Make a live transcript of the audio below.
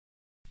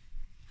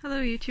Hello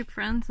YouTube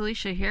friends,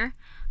 Alicia here.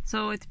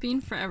 So it's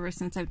been forever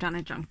since I've done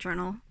a junk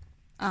journal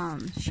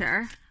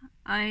share.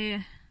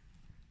 I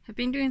have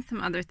been doing some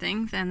other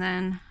things, and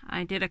then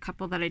I did a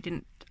couple that I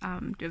didn't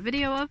do a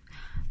video of,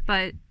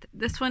 but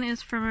this one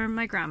is from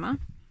my grandma.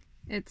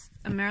 It's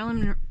a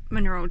Marilyn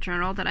Monroe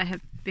journal that I have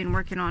been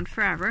working on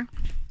forever,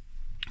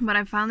 but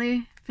I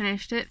finally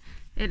finished it.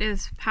 It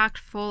is packed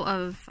full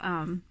of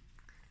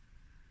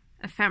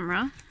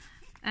ephemera,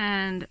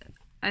 and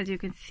as you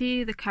can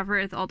see, the cover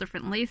is all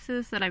different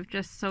laces that I've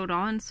just sewed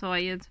on. So I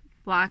used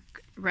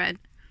black, red,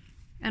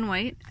 and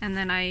white, and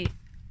then I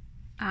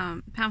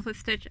pamphlet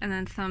stitch, and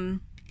then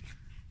some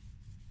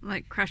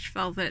like crushed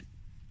velvet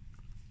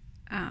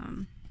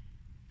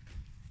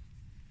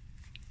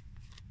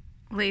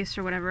lace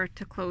or whatever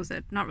to close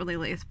it. Not really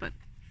lace, but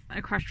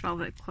a crushed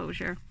velvet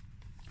closure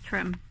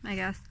trim, I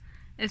guess.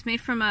 It's made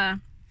from a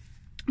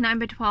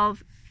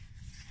 9x12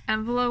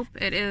 envelope.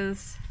 It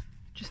is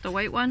just a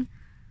white one.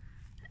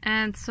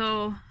 And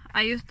so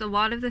I used a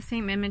lot of the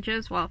same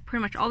images, well,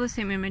 pretty much all the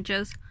same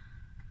images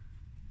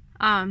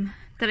that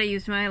I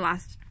used in my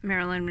last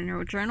Marilyn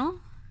Monroe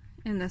journal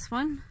in this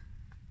one.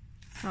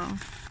 So,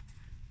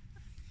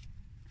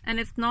 and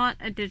it's not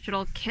a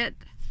digital kit,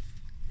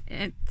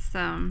 it's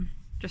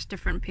just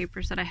different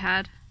papers that I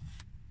had.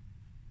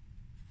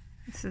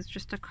 This is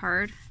just a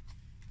card.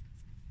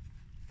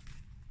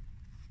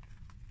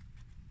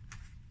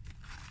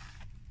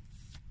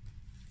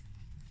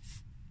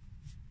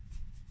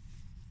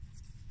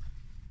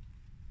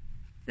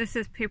 This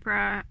is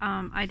paper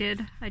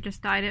I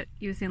just dyed it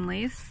using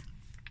lace.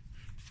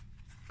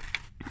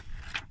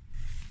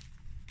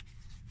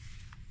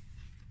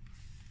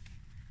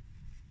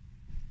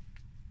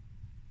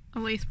 A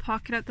lace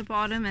pocket at the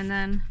bottom, and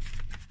then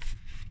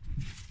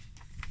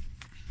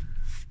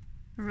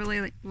a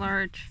really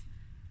large,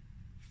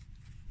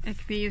 it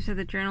could be used as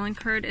a journaling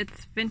card.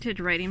 It's vintage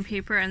writing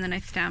paper, and then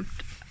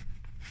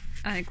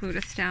I glued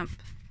a stamp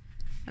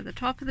at the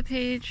top of the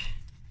page.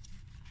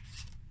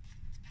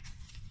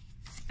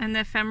 And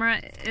the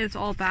ephemera is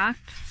all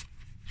backed.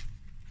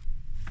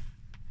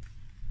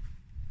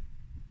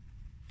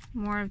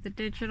 More of the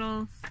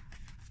digitals.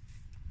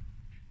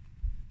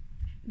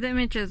 The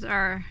images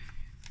are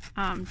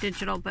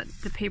digital, but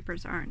the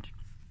papers aren't.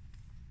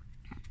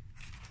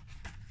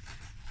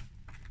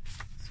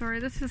 Sorry,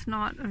 this is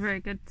not a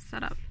very good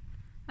setup.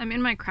 I'm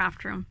in my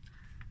craft room,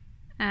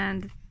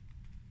 and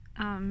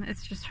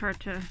it's just hard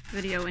to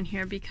video in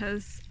here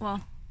because,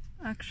 well,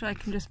 actually I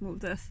can just move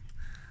this.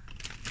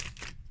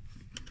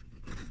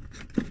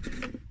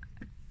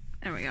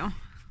 There we go.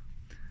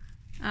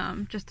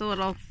 Just a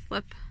little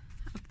flip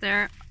up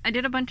there. I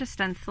did a bunch of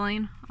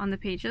stenciling on the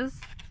pages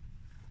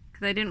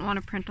because I didn't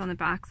want to print on the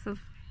backs of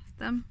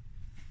them.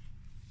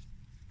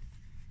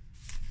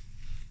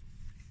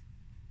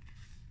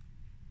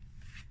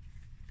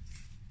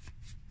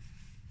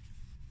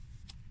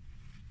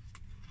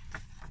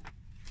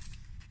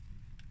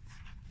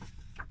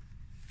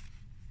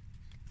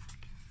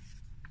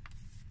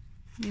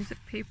 Music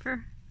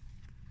paper.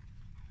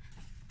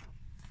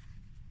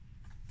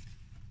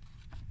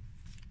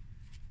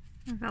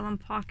 A vellum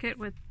pocket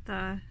with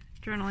the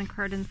journaling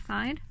card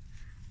inside.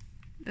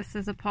 This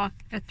is a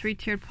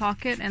 3-tiered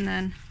pocket, and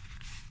then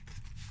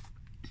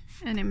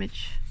an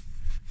image,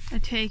 a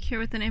tag here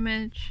with an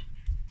image,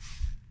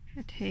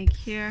 a tag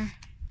here,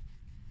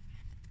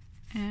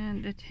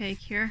 and a tag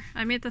here.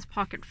 I made this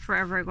pocket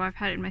forever ago. I've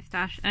had it in my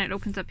stash, and it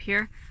opens up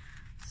here,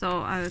 so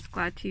I was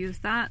glad to use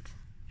that.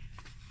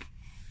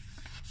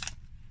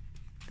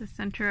 The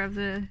center of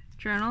the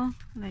journal,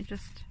 and I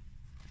just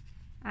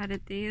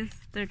added these.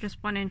 They're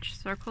just 1-inch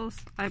circles.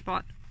 I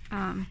bought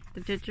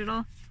the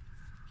digital.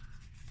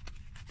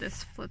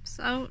 This flips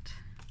out.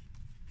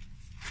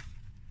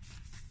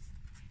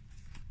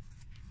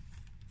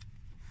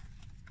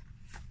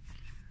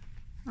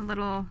 A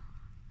little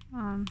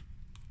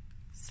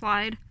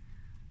slide.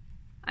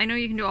 I know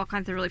you can do all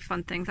kinds of really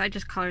fun things. I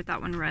just colored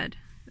that one red.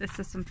 This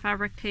is some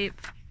fabric tape.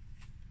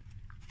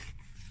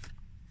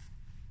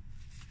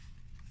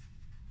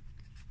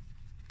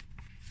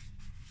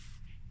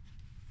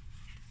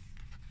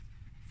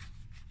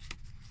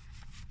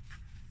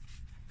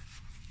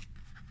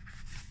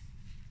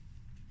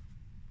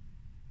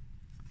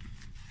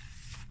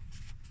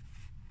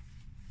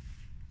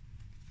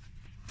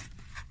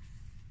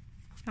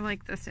 I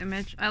like this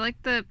image. I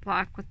like the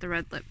black with the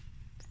red lips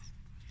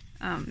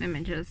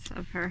images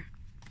of her.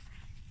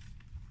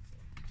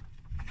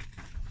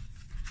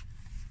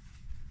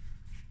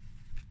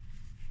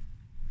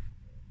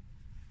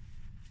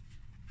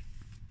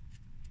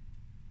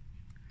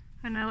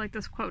 And I like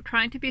this quote,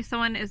 "Trying to be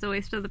someone is a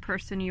waste of the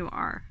person you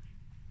are."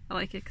 I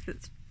like it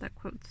because that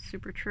quote's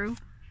super true.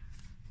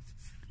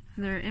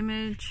 Another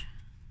image.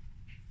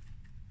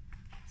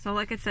 So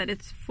like I said,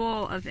 it's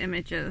full of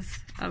images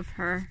of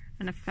her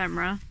and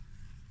ephemera.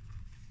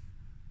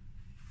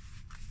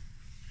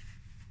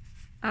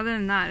 Other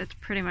than that, it's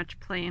pretty much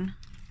plain,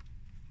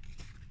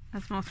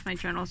 as most of my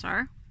journals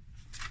are.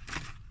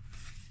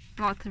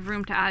 Lots of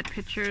room to add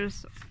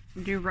pictures,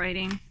 do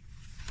writing.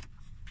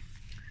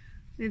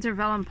 These are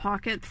vellum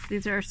pockets.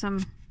 These are just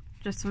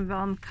some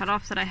vellum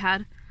cutoffs that I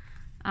had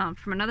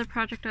from another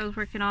project I was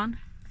working on.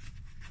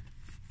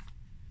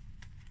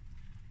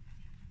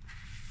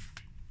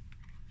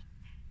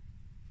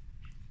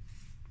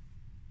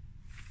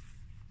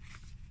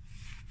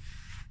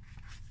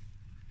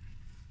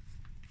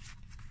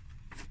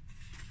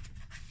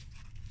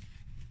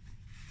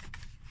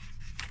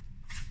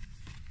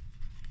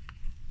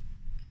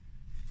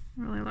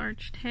 Really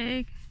large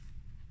tag,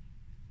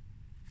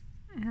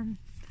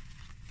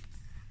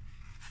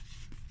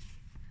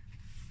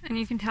 and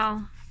you can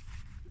tell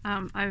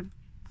I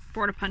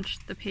border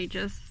punched the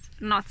pages,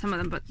 not some of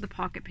them, but the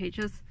pocket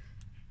pages,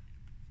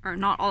 or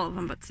not all of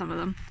them, but some of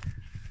them.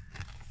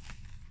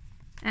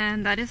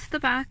 And that is the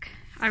back.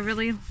 I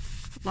really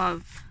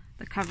love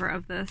the cover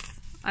of this.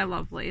 I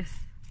love lace.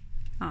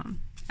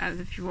 As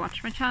if you've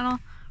watched my channel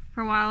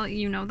for a while,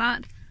 you know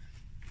that.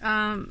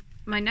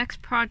 My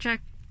next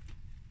project,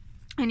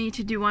 I need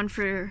to do one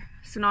for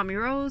Tsunami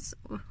Rose,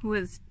 who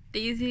is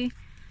Daisy,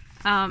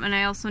 and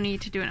I also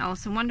need to do an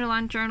Alice in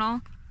Wonderland journal,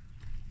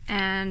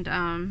 and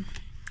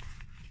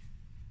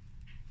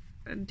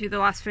do the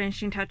last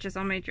finishing touches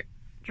on my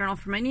journal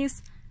for my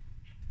niece,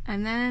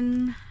 and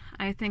then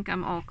I think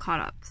I'm all caught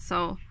up.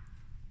 So,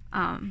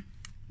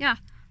 yeah,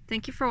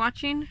 thank you for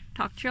watching.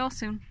 Talk to you all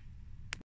soon.